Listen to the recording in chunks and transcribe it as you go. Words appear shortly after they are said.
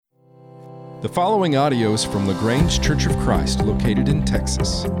The following audio is from LaGrange Church of Christ, located in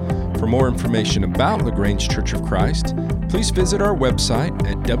Texas. For more information about LaGrange Church of Christ, please visit our website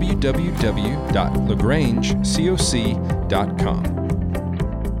at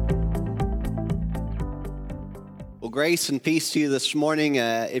www.lagrangecoc.com. Well, grace and peace to you this morning.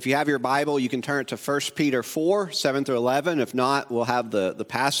 If you have your Bible, you can turn it to 1 Peter 4, 7 through 11. If not, we'll have the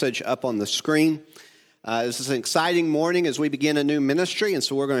passage up on the screen. This is an exciting morning as we begin a new ministry, and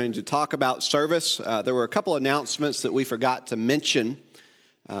so we're going to talk about service. There were a couple announcements that we forgot to mention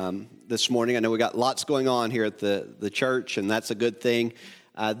this morning. I know we got lots going on here at the church, and that's a good thing.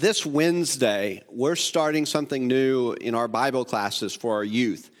 This Wednesday, we're starting something new in our Bible classes for our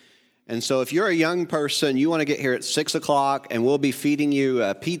youth. And so if you're a young person, you want to get here at 6 o'clock, and we'll be feeding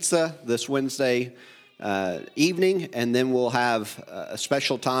you pizza this Wednesday evening, and then we'll have a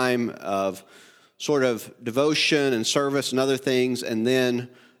special time of sort of devotion and service and other things, and then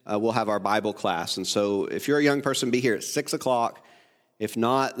we'll have our Bible class. And so if you're a young person, be here at 6 o'clock. If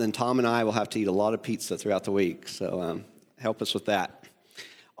not, then Tom and I will have to eat a lot of pizza throughout the week, so help us with that.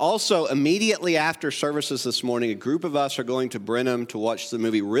 Also, immediately after services this morning, a group of us are going to Brenham to watch the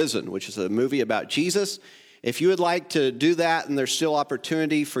movie Risen, which is a movie about Jesus. If you would like to do that and there's still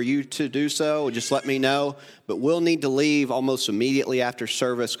opportunity for you to do so, just let me know. But we'll need to leave almost immediately after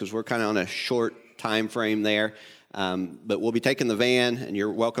service because we're kind of on a short time frame there. But we'll be taking the van, and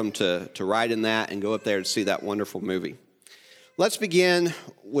you're welcome to ride in that and go up there to see that wonderful movie. Let's begin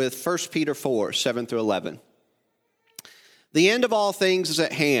with 1 Peter 4, 7 through 11. The end of all things is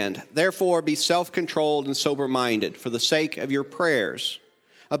at hand. Therefore, be self-controlled and sober-minded for the sake of your prayers.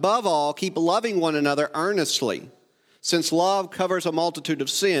 Above all, keep loving one another earnestly, since love covers a multitude of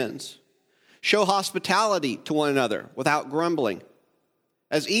sins. Show hospitality to one another without grumbling.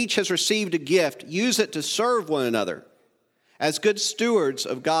 As each has received a gift, use it to serve one another. As good stewards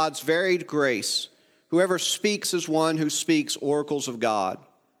of God's varied grace, whoever speaks is one who speaks oracles of God.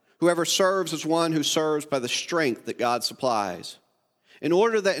 Whoever serves is one who serves by the strength that God supplies, in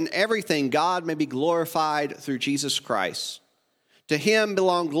order that in everything God may be glorified through Jesus Christ. To him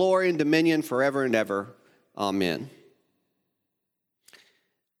belong glory and dominion forever and ever. Amen.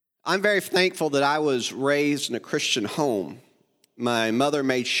 I'm very thankful that I was raised in a Christian home. My mother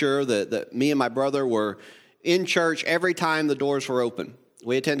made sure that me and my brother were in church every time the doors were open.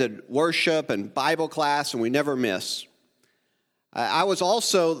 We attended worship and Bible class, and we never missed. I was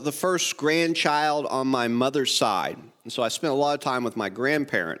also the first grandchild on my mother's side, and so I spent a lot of time with my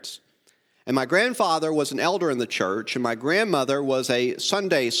grandparents. And my grandfather was an elder in the church, and my grandmother was a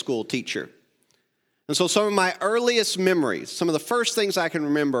Sunday school teacher. And so some of my earliest memories, some of the first things I can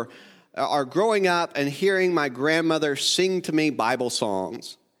remember are growing up and hearing my grandmother sing to me Bible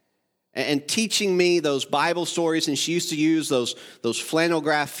songs and teaching me those Bible stories. And she used to use those flannel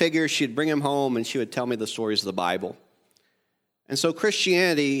graph figures. She'd bring them home and she would tell me the stories of the Bible. And so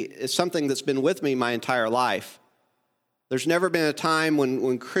Christianity is something that's been with me my entire life. There's never been a time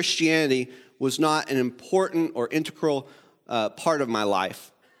when Christianity was not an important or integral part of my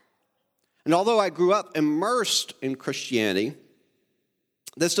life. And although I grew up immersed in Christianity,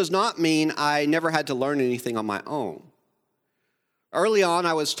 this does not mean I never had to learn anything on my own. Early on,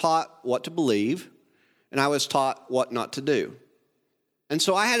 I was taught what to believe, and I was taught what not to do. And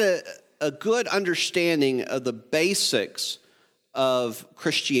so I had a good understanding of the basics of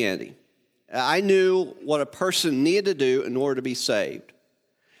Christianity. I knew what a person needed to do in order to be saved.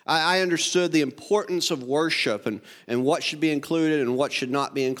 I understood the importance of worship and what should be included and what should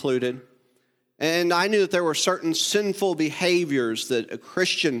not be included. And I knew that there were certain sinful behaviors that a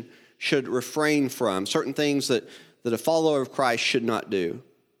Christian should refrain from, certain things that a follower of Christ should not do.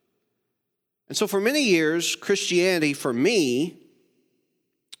 And so for many years, Christianity for me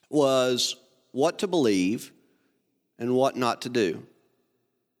was what to believe and what not to do.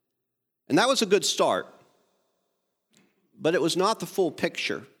 And that was a good start, but it was not the full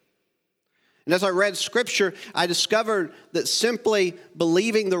picture. And as I read Scripture, I discovered that simply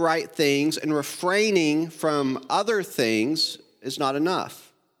believing the right things and refraining from other things is not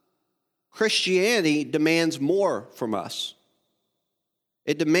enough. Christianity demands more from us.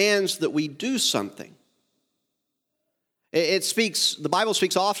 It demands that we do something. The Bible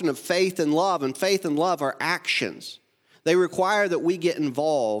speaks often of faith and love are actions. They require that we get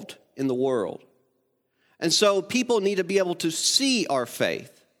involved in the world. And so people need to be able to see our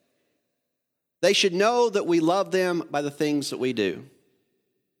faith. They should know that we love them by the things that we do.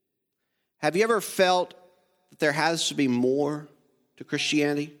 Have you ever felt that there has to be more to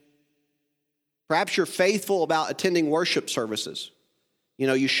Christianity? Perhaps you're faithful about attending worship services. You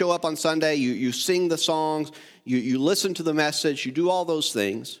know, you show up on Sunday, you sing the songs, you listen to the message, you do all those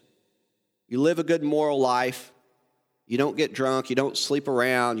things. You live a good moral life. You don't get drunk. You don't sleep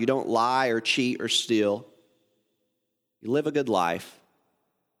around. You don't lie or cheat or steal. You live a good life.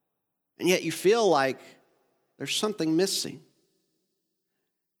 And yet you feel like there's something missing.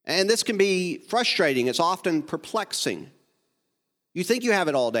 And this can be frustrating. It's often perplexing. You think you have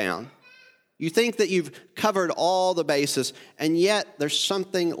it all down. You think that you've covered all the bases, and yet there's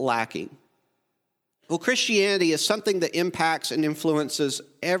something lacking. Well, Christianity is something that impacts and influences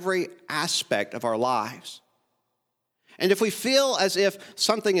every aspect of our lives. And if we feel as if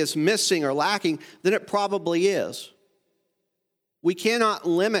something is missing or lacking, then it probably is. We cannot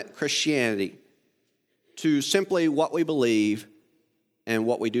limit Christianity to simply what we believe and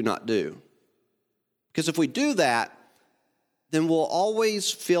what we do not do. Because if we do that, then we'll always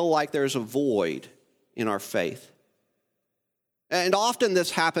feel like there's a void in our faith. And often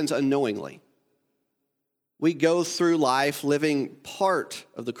this happens unknowingly. We go through life living part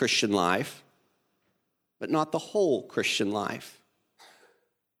of the Christian life, but not the whole Christian life.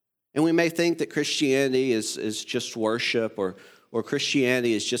 And we may think that Christianity is just worship, or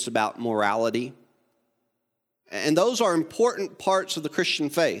Christianity is just about morality. And those are important parts of the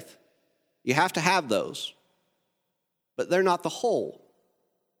Christian faith. You have to have those. But they're not the whole.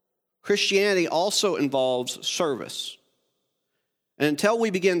 Christianity also involves service. And until we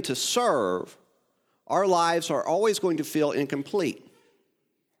begin to serve, our lives are always going to feel incomplete.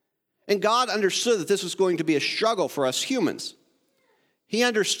 And God understood that this was going to be a struggle for us humans. He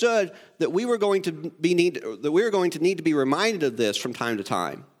understood that we were going to need to be reminded of this from time to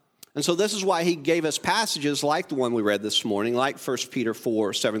time. And so this is why he gave us passages like the one we read this morning, like 1 Peter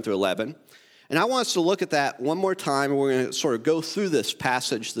 4, 7 through 11. And I want us to look at that one more time, and we're going to sort of go through this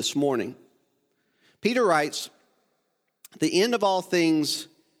passage this morning. Peter writes, "The end of all things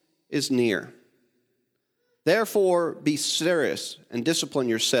is near. Therefore, be serious and discipline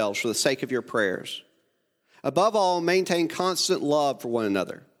yourselves for the sake of your prayers. Above all, maintain constant love for one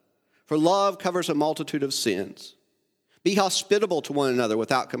another, for love covers a multitude of sins. Be hospitable to one another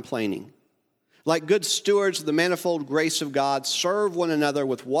without complaining. Like good stewards of the manifold grace of God, serve one another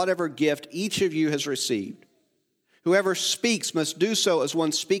with whatever gift each of you has received. Whoever speaks must do so as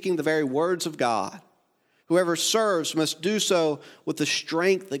one speaking the very words of God. Whoever serves must do so with the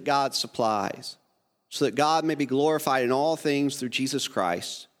strength that God supplies, so that God may be glorified in all things through Jesus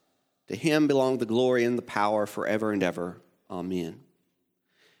Christ. To him belong the glory and the power forever and ever. Amen."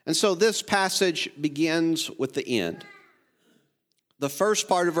 And so this passage begins with the end. The first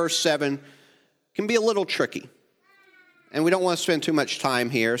part of verse 7 can be a little tricky. And we don't want to spend too much time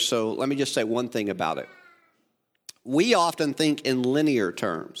here, so let me just say one thing about it. We often think in linear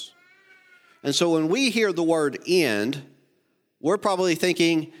terms. And so when we hear the word end, we're probably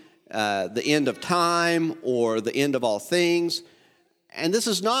thinking the end of time or the end of all things. And this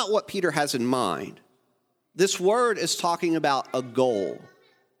is not what Peter has in mind. This word is talking about a goal.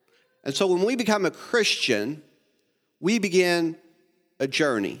 And so when we become a Christian, we begin a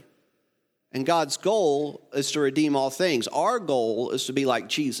journey. And God's goal is to redeem all things. Our goal is to be like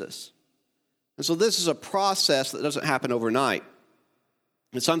Jesus. And so this is a process that doesn't happen overnight.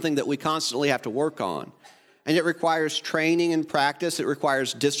 It's something that we constantly have to work on. And it requires training and practice. It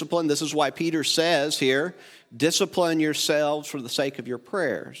requires discipline. This is why Peter says here, discipline yourselves for the sake of your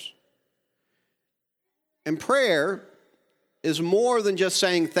prayers. And prayer is more than just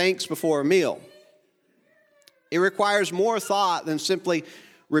saying thanks before a meal. It requires more thought than simply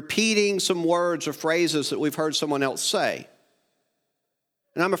repeating some words or phrases that we've heard someone else say.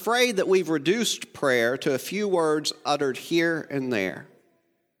 And I'm afraid that we've reduced prayer to a few words uttered here and there.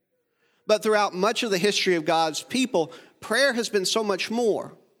 But throughout much of the history of God's people, prayer has been so much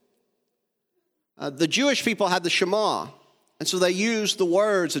more. The Jewish people had the Shema, and so they used the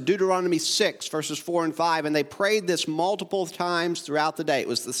words of Deuteronomy 6, verses 4 and 5, and they prayed this multiple times throughout the day. It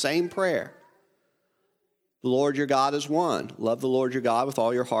was the same prayer. The Lord your God is one. Love the Lord your God with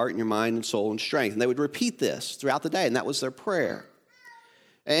all your heart and your mind and soul and strength. And they would repeat this throughout the day, and that was their prayer.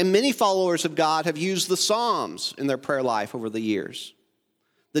 And many followers of God have used the Psalms in their prayer life over the years.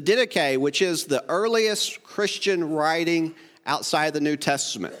 The Didache, which is the earliest Christian writing outside the New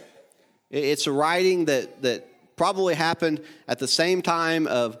Testament. It's a writing that probably happened at the same time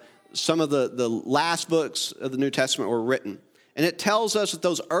of some of the last books of the New Testament were written. And it tells us that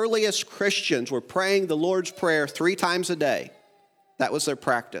those earliest Christians were praying the Lord's Prayer 3 times a day. That was their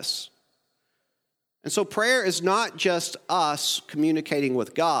practice. And so prayer is not just us communicating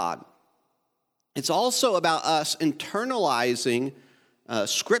with God. It's also about us internalizing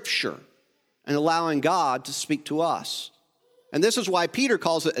Scripture and allowing God to speak to us. And this is why Peter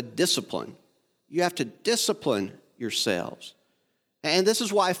calls it a discipline. You have to discipline yourselves. And this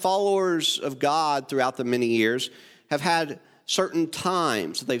is why followers of God throughout the many years have had certain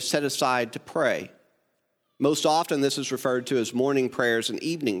times that they've set aside to pray. Most often this is referred to as morning prayers and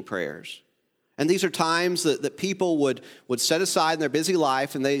evening prayers. And these are times that people would set aside in their busy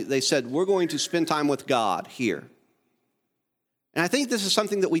life, and they said, we're going to spend time with God here. And I think this is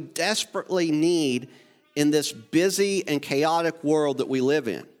something that we desperately need in this busy and chaotic world that we live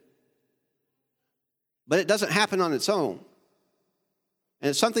in. But it doesn't happen on its own. And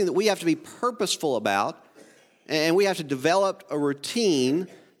it's something that we have to be purposeful about, and we have to develop a routine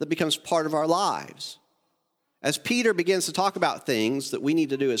that becomes part of our lives. As Peter begins to talk about things that we need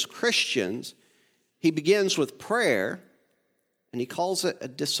to do as Christians, he begins with prayer, and he calls it a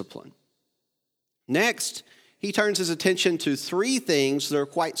discipline. Next, he turns his attention to three things that are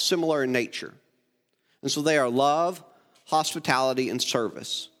quite similar in nature. And so they are love, hospitality, and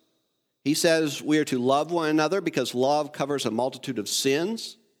service. He says we are to love one another because love covers a multitude of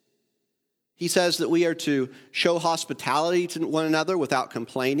sins. He says that we are to show hospitality to one another without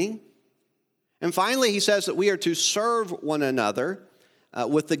complaining. And finally, he says that we are to serve one another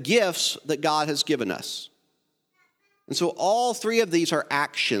with the gifts that God has given us. And so all three of these are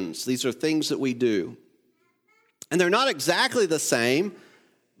actions. These are things that we do. And they're not exactly the same,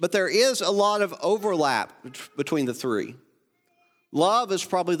 but there is a lot of overlap between the three. Love is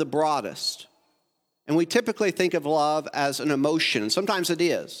probably the broadest. And we typically think of love as an emotion, and sometimes it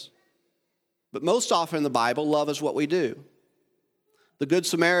is. But most often in the Bible, love is what we do. The Good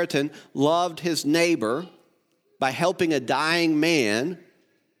Samaritan loved his neighbor by helping a dying man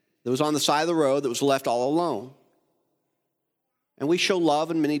that was on the side of the road that was left all alone. And we show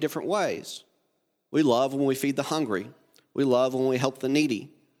love in many different ways. We love when we feed the hungry. We love when we help the needy.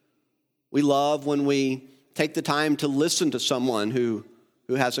 We love when we take the time to listen to someone who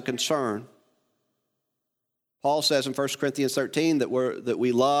has a concern. Paul says in 1 Corinthians 13 that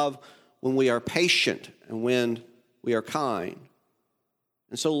we love when we are patient and when we are kind.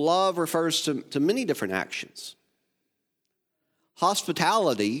 And so love refers to many different actions.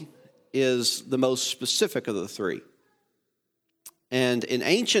 Hospitality is the most specific of the three. And in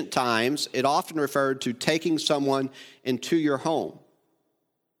ancient times, it often referred to taking someone into your home.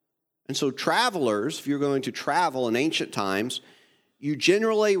 And so travelers, if you're going to travel in ancient times, you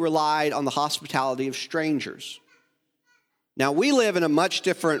generally relied on the hospitality of strangers. Now, we live in a much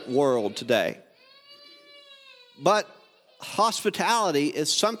different world today. But hospitality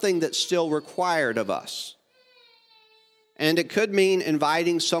is something that's still required of us. And it could mean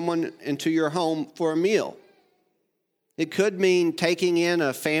inviting someone into your home for a meal. It could mean taking in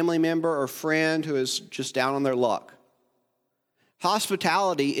a family member or friend who is just down on their luck.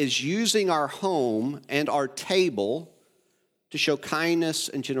 Hospitality is using our home and our table to show kindness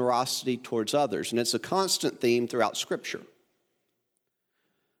and generosity towards others. And it's a constant theme throughout Scripture.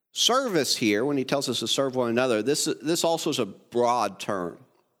 Service here, when he tells us to serve one another, this also is a broad term.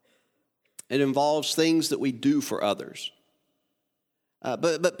 It involves things that we do for others.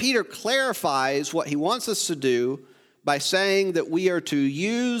 But Peter clarifies what he wants us to do by saying that we are to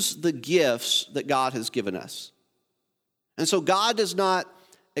use the gifts that God has given us. And so God does not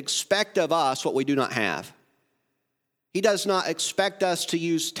expect of us what we do not have. He does not expect us to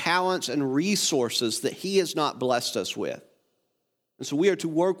use talents and resources that he has not blessed us with. And so we are to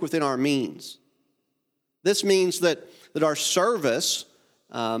work within our means. This means that our service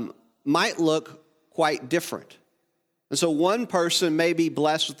might look quite different. And so one person may be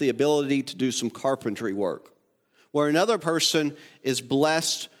blessed with the ability to do some carpentry work, where another person is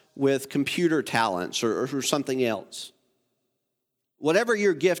blessed with computer talents or something else. Whatever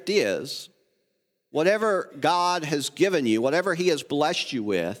your gift is, whatever God has given you, whatever he has blessed you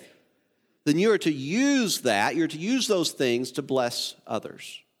with, then you are to use that, you're to use those things to bless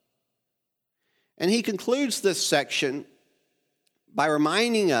others. And he concludes this section by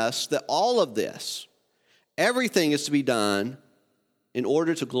reminding us that all of this, everything is to be done in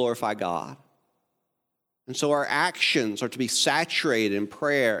order to glorify God. And so our actions are to be saturated in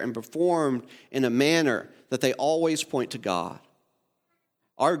prayer and performed in a manner that they always point to God.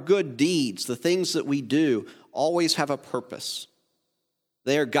 Our good deeds, the things that we do, always have a purpose.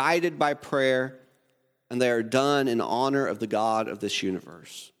 They are guided by prayer, and they are done in honor of the God of this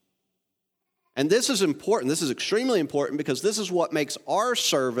universe. And this is important. This is extremely important because this is what makes our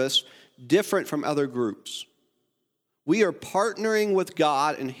service different from other groups. We are partnering with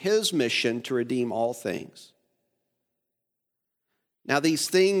God in his mission to redeem all things. Now, these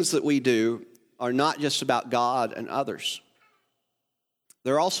things that we do are not just about God and others.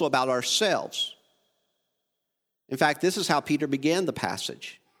 They're also about ourselves. In fact, this is how Peter began the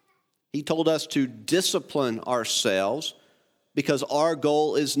passage. He told us to discipline ourselves because our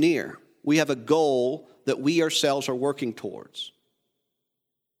goal is near. We have a goal that we ourselves are working towards.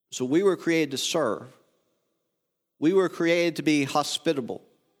 So we were created to serve. We were created to be hospitable.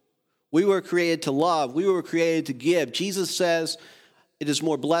 We were created to love. We were created to give. Jesus says it is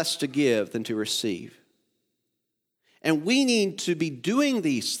more blessed to give than to receive. And we need to be doing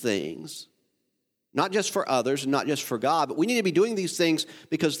these things, not just for others and not just for God, but we need to be doing these things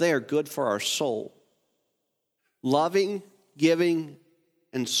because they are good for our soul. Loving, giving,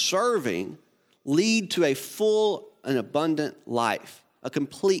 and serving lead to a full and abundant life, a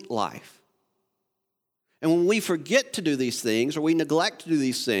complete life. And when we forget to do these things or we neglect to do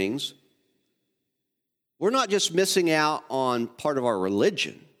these things, we're not just missing out on part of our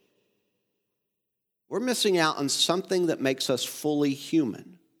religion. We're missing out on something that makes us fully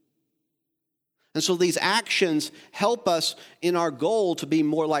human. And so these actions help us in our goal to be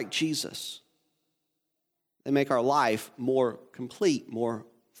more like Jesus. They make our life more complete, more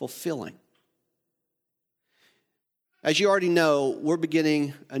fulfilling. As you already know, we're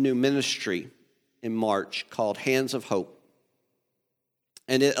beginning a new ministry in March called Hands of Hope.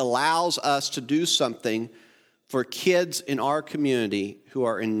 And it allows us to do something for kids in our community who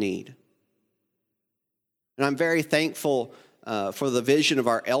are in need. And I'm very thankful for the vision of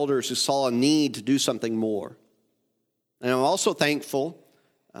our elders who saw a need to do something more. And I'm also thankful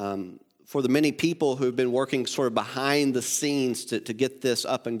for the many people who have been working sort of behind the scenes to get this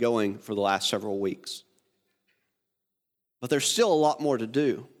up and going for the last several weeks. But there's still a lot more to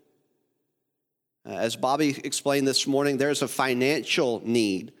do. As Bobby explained this morning, there's a financial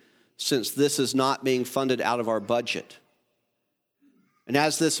need since this is not being funded out of our budget. And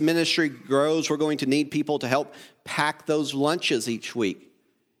as this ministry grows, we're going to need people to help pack those lunches each week.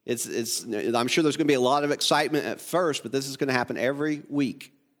 I'm sure there's going to be a lot of excitement at first, but this is going to happen every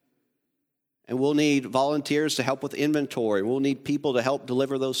week. And we'll need volunteers to help with inventory. We'll need people to help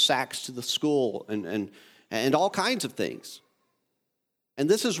deliver those sacks to the school and all kinds of things. And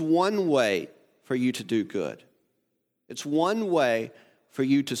this is one way for you to do good. It's one way for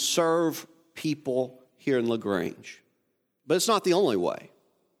you to serve people here in LaGrange. But it's not the only way.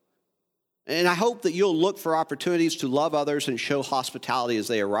 And I hope that you'll look for opportunities to love others and show hospitality as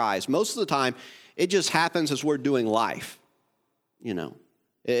they arise. Most of the time, it just happens as we're doing life. You know,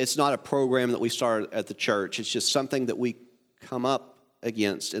 it's not a program that we start at the church. It's just something that we come up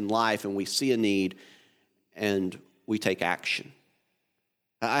against in life, and we see a need and we take action.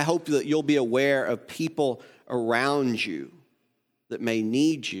 I hope that you'll be aware of people around you that may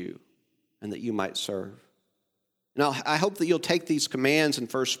need you and that you might serve. Now, I hope that you'll take these commands in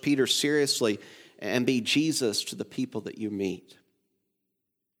 1 Peter seriously and be Jesus to the people that you meet.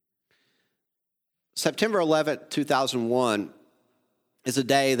 September 11th, 2001 is a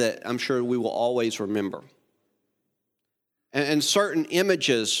day that I'm sure we will always remember. And certain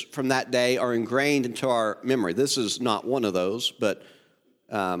images from that day are ingrained into our memory. This is not one of those, but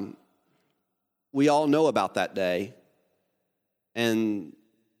we all know about that day. And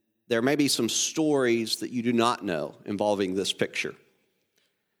there may be some stories that you do not know involving this picture.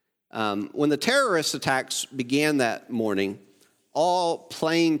 When the terrorist attacks began that morning, all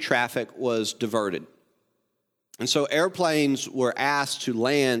plane traffic was diverted. And so airplanes were asked to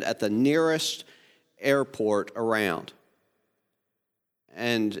land at the nearest airport around.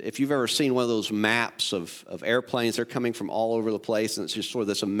 And if you've ever seen one of those maps of airplanes, they're coming from all over the place, and it's just sort of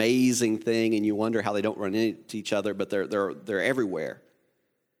this amazing thing, and you wonder how they don't run into each other, but they're everywhere.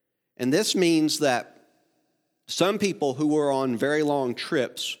 And this means that some people who were on very long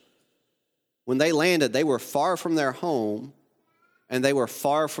trips, when they landed, they were far from their home, and they were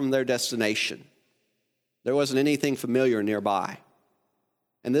far from their destination. There wasn't anything familiar nearby.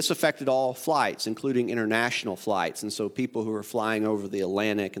 And this affected all flights, including international flights. And so people who were flying over the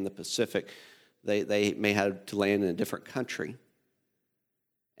Atlantic and the Pacific, they may have to land in a different country.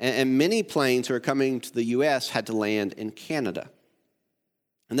 And many planes who are coming to the U.S. had to land in Canada.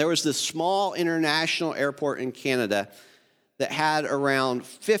 And there was this small international airport in Canada that had around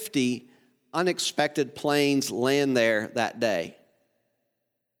 50 unexpected planes land there that day.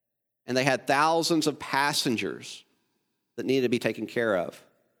 And they had thousands of passengers that needed to be taken care of.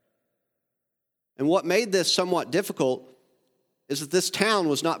 And what made this somewhat difficult is that this town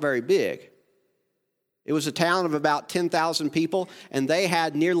was not very big. It was a town of about 10,000 people, and they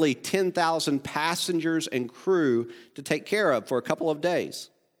had nearly 10,000 passengers and crew to take care of for a couple of days.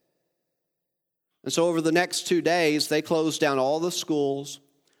 And so over the next 2 days, they closed down all the schools,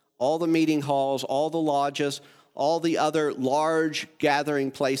 all the meeting halls, all the lodges, all the other large gathering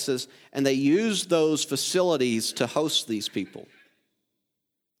places, and they used those facilities to host these people.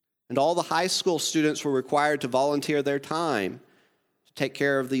 And all the high school students were required to volunteer their time to take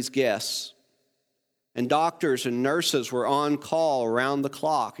care of these guests. And doctors and nurses were on call around the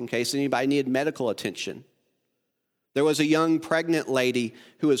clock in case anybody needed medical attention. There was a young pregnant lady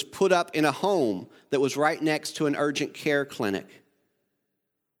who was put up in a home that was right next to an urgent care clinic.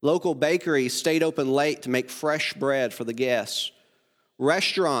 Local bakeries stayed open late to make fresh bread for the guests.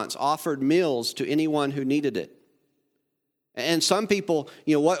 Restaurants offered meals to anyone who needed it. And some people,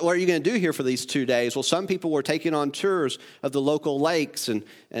 what are you going to do here for these 2 days? Well, some people were taking on tours of the local lakes,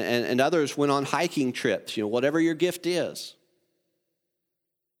 and others went on hiking trips, whatever your gift is.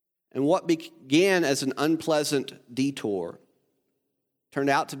 And what began as an unpleasant detour turned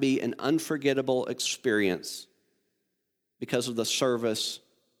out to be an unforgettable experience because of the service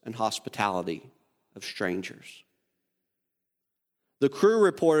and hospitality of strangers. The crew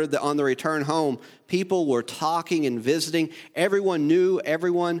reported that on the return home, people were talking and visiting. Everyone knew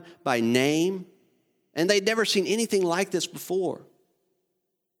everyone by name, and they'd never seen anything like this before.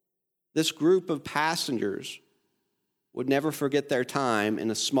 This group of passengers would never forget their time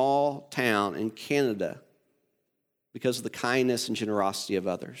in a small town in Canada because of the kindness and generosity of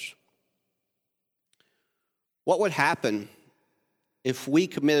others. What would happen if we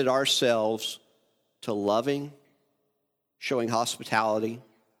committed ourselves to loving, showing hospitality,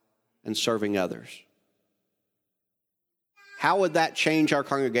 and serving others? How would that change our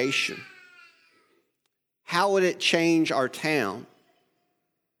congregation? How would it change our town?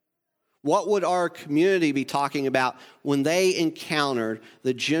 What would our community be talking about when they encountered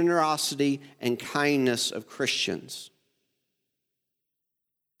the generosity and kindness of Christians?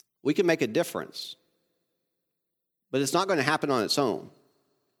 We can make a difference, but it's not going to happen on its own.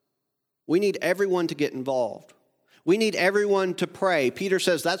 We need everyone to get involved. We need everyone to pray. Peter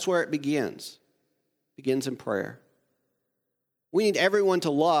says that's where it begins. It begins in prayer. We need everyone to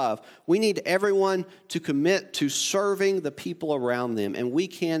love. We need everyone to commit to serving the people around them, and we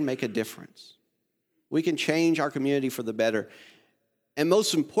can make a difference. We can change our community for the better. And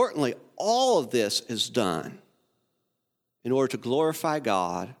most importantly, all of this is done in order to glorify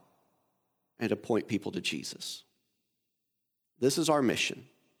God and to point people to Jesus. This is our mission.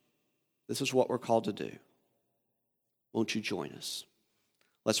 This is what we're called to do. Won't you join us?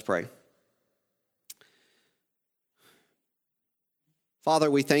 Let's pray. Father,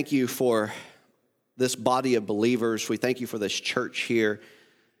 we thank you for this body of believers. We thank you for this church here.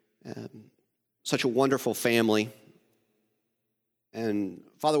 Such a wonderful family. And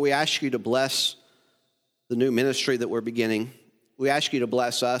Father, we ask you to bless the new ministry that we're beginning. We ask you to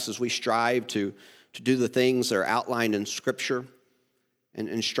bless us as we strive to do the things that are outlined in Scripture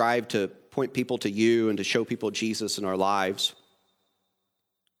and strive to point people to you and to show people Jesus in our lives.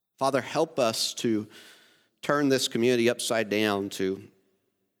 Father, help us to turn this community upside down, to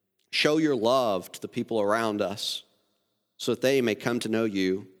show your love to the people around us so that they may come to know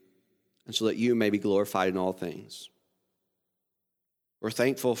you and so that you may be glorified in all things. We're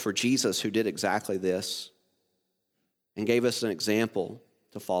thankful for Jesus who did exactly this and gave us an example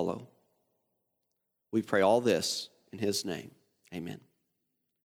to follow. We pray all this in his name. Amen.